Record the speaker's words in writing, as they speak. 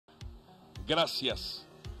Gracias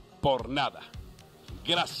por nada.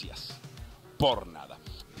 Gracias por nada.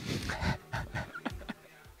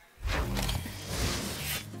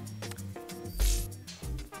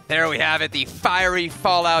 There we have it. The fiery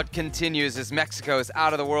fallout continues as Mexico is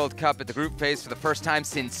out of the World Cup at the group phase for the first time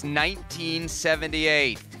since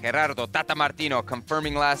 1978. Gerardo Tata Martino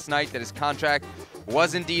confirming last night that his contract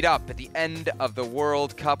was indeed up at the end of the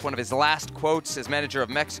World Cup. One of his last quotes as manager of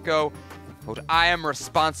Mexico, quote, "I am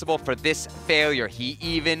responsible for this failure." He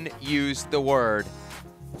even used the word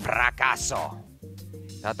fracaso.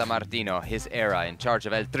 Tata Martino, his era in charge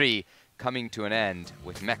of El Tri, coming to an end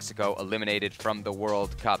with Mexico eliminated from the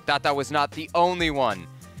World Cup. Tata was not the only one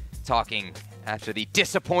talking after the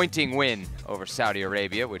disappointing win over Saudi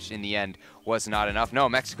Arabia, which in the end was not enough. No,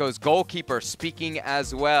 Mexico's goalkeeper speaking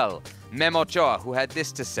as well. Memo Ochoa, who had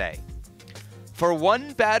this to say: "For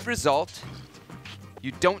one bad result,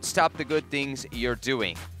 you don't stop the good things you're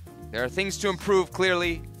doing. There are things to improve,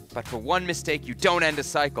 clearly, but for one mistake, you don't end a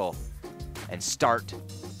cycle and start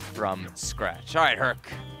from scratch." All right,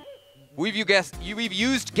 Herc. We've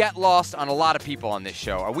used Get Lost on a lot of people on this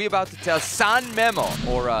show. Are we about to tell San Memo,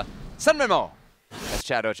 or San Memo, as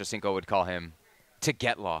Chad Ochocinco would call him, to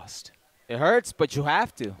get lost? It hurts, but you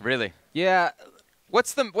have to. Really? Yeah.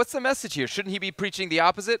 What's the message here? Shouldn't he be preaching the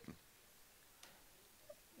opposite?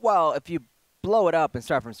 Well, if you blow it up and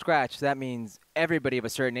start from scratch, that means everybody of a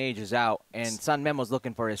certain age is out, and San Memo's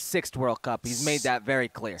looking for his 6th World Cup. He's made that very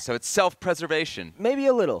clear. So it's self-preservation. Maybe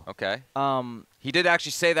a little. Okay. He did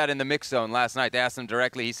actually say that in the mix zone last night. They asked him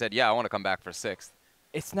directly. He said, "Yeah, I want to come back for 6th."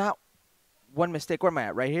 It's not one mistake. Where am I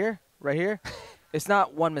at? Right here? Right here? It's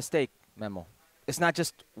not one mistake, Memo. It's not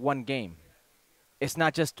just one game. It's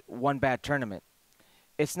not just one bad tournament.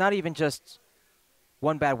 It's not even just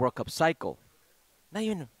one bad World Cup cycle. Not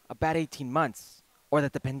even a bad 18 months, or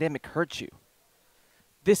that the pandemic hurt you.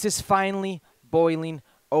 This is finally boiling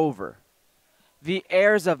over. The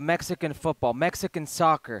heirs of Mexican football, Mexican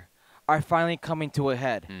soccer, are finally coming to a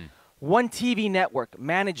head. One TV network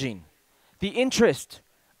managing the interest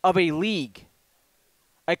of a league,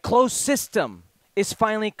 a closed system, is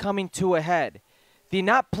finally coming to a head. The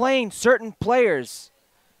not playing certain players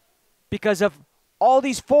because of all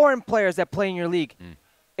these foreign players that play in your league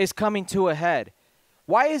is coming to a head.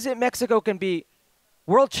 Why is it Mexico can be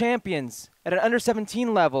world champions at an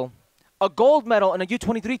under-17 level, a gold medal in a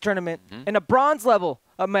U23 tournament, and a bronze level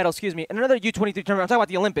of medal, in another U23 tournament? I'm talking about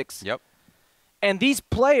the Olympics. Yep. And these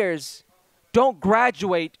players don't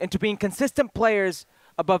graduate into being consistent players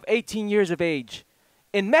above 18 years of age.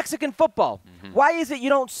 In Mexican football, why is it you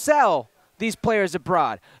don't sell these players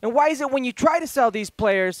abroad? And why is it when you try to sell these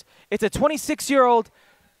players, it's a 26-year-old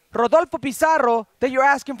Rodolfo Pizarro that you're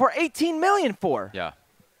asking for $18 million for? Yeah.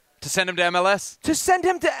 To send him to MLS? To send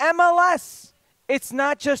him to MLS. It's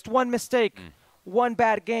not just one mistake, one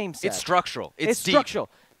bad game, Seth. It's structural. It's deep. Structural.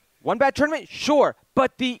 One bad tournament, sure.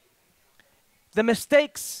 But the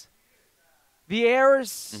mistakes, the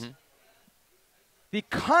errors, the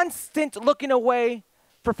constant looking away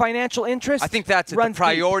for financial interest. I think that's it. The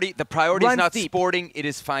priority is not deep. Sporting, it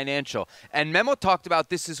is financial. And Memo talked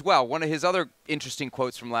about this as well. One of his other interesting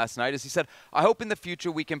quotes from last night is he said, "I hope in the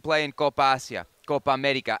future we can play in Copa Asia, Copa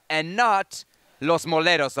America, and not Los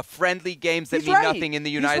Moleros, the friendly games that mean nothing in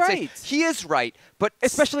the United States." He is right, but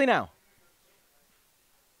especially now.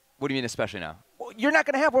 What do you mean especially now? Well, you're not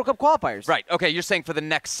going to have World Cup qualifiers. Right. Okay, you're saying for the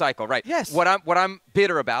next cycle, right? Yes. What I'm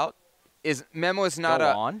bitter about is Memo is not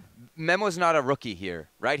a rookie here,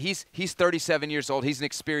 right? He's 37 years old. He's an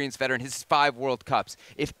experienced veteran. His 5 World Cups.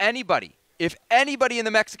 If anybody in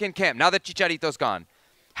the Mexican camp, now that Chicharito's gone,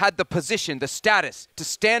 had the position, the status to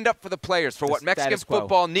stand up for the players, for what Mexican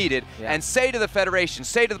football needed, and say to the federation,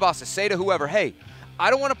 say to the bosses, say to whoever, hey,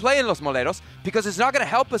 I don't want to play in Los Moleros because it's not going to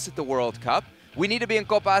help us at the World Cup. We need to be in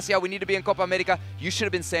Copa Asia. We need to be in Copa America. You should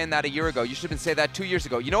have been saying that a year ago. You should have been saying that 2 years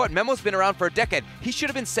ago. You know what? Memo's been around for a decade. He should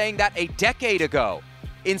have been saying that a decade ago.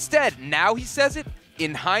 Instead, now he says it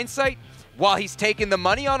in hindsight while he's taking the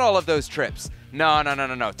money on all of those trips. No.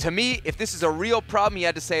 To me, if this is a real problem, he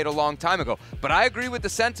had to say it a long time ago. But I agree with the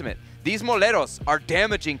sentiment. These moleros are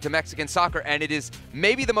damaging to Mexican soccer, and it is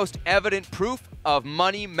maybe the most evident proof of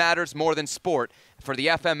money matters more than sport for the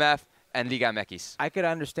FMF and Liga MX. I could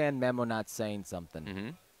understand Memo not saying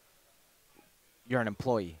something. You're an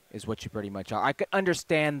employee is what you pretty much are. I could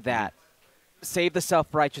understand that. Save the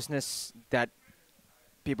self-righteousness that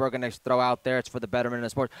people are going to throw out there. It's for the betterment of the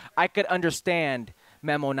sport. I could understand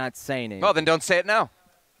Memo not saying it. Well, then don't say it now.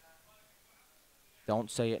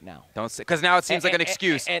 Don't say it now. Don't say, because now it seems like an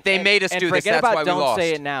excuse. They made us do this. That's why we lost. Don't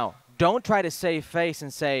say it now. Don't try to save face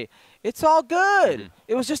and say, it's all good.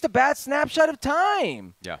 It was just a bad snapshot of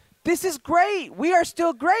time. Yeah. This is great. We are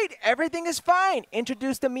still great. Everything is fine.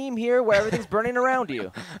 Introduce the meme here where everything's burning around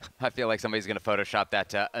you. I feel like somebody's going to Photoshop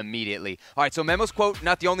that immediately. All right, so Memo's quote,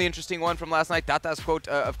 not the only interesting one from last night. Tata's quote,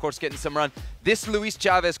 of course, getting some run. This Luis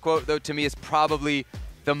Chavez quote, though, to me is probably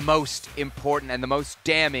the most important and the most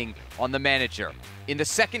damning on the manager. In the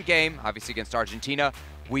second game, obviously against Argentina,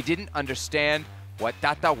 we didn't understand what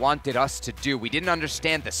Tata wanted us to do. We didn't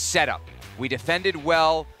understand the setup. We defended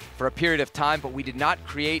well for a period of time, but we did not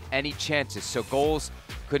create any chances. So goals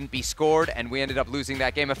couldn't be scored, and we ended up losing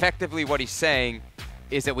that game. Effectively, what he's saying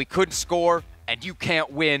is that we couldn't score, and you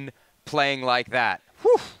can't win playing like that.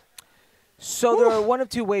 Whew. So there are one of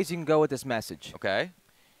two ways you can go with this message. Okay.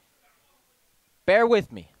 Bear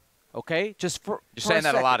with me, okay? Just for You're saying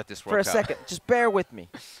that a lot at this World Cup. For a second, just bear with me.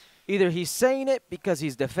 Either he's saying it because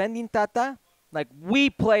he's defending Tata, like we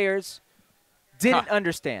players didn't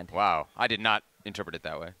understand. Wow, I did not interpret it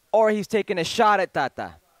that way. Or he's taking a shot at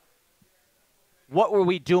Tata. What were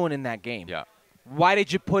we doing in that game? Yeah. Why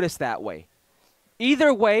did you put us that way?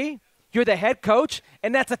 Either way, you're the head coach,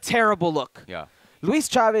 and that's a terrible look. Yeah. Luis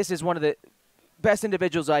Chavez is one of the best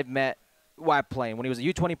individuals I've met while playing. When he was a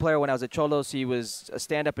U20 player, when I was at Cholos, he was a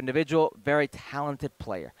stand-up individual, very talented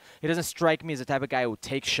player. He doesn't strike me as the type of guy who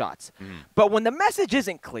takes shots. But when the message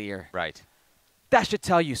isn't clear, right, that should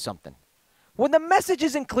tell you something. When the message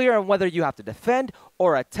isn't clear on whether you have to defend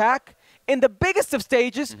or attack, in the biggest of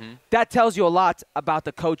stages, that tells you a lot about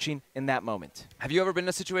the coaching in that moment. Have you ever been in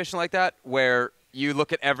a situation like that where you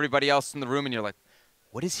look at everybody else in the room and you're like,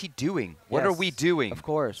 what is he doing? What are we doing? Of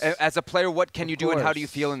course. As a player, what can you do, and how do you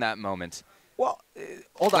feel in that moment? Well,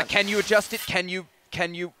 hold on. Like, can you adjust it? Can you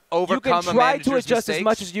overcome You can try to adjust mistakes? as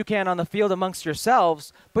much as you can on the field amongst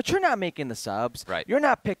yourselves, but you're not making the subs. Right. You're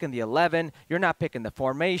not picking the 11. You're not picking the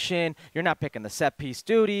formation. You're not picking the set-piece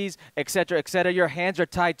duties, et cetera, et cetera. Your hands are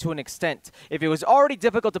tied to an extent. If it was already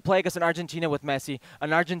difficult to play against an Argentina with Messi,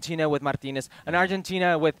 an Argentina with Martinez, an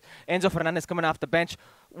Argentina with Enzo Fernandez coming off the bench,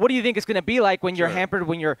 what do you think it's going to be like when you're hampered,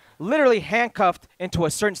 when you're literally handcuffed into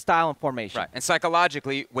a certain style and formation? Right. And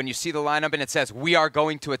psychologically, when you see the lineup and it says, we are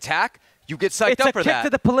going to attack, you get psyched up for that. It's a kick to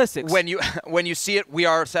the ballistics. When you see it, we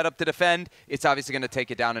are set up to defend, it's obviously going to take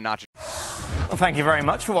it down a notch. Well, thank you very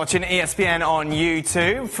much for watching ESPN on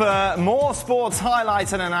YouTube. For more sports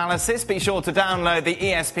highlights and analysis, be sure to download the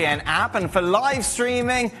ESPN app. And for live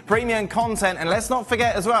streaming, premium content, and let's not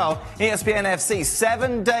forget as well, ESPN FC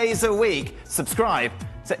 7 days a week. Subscribe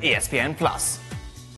to ESPN Plus.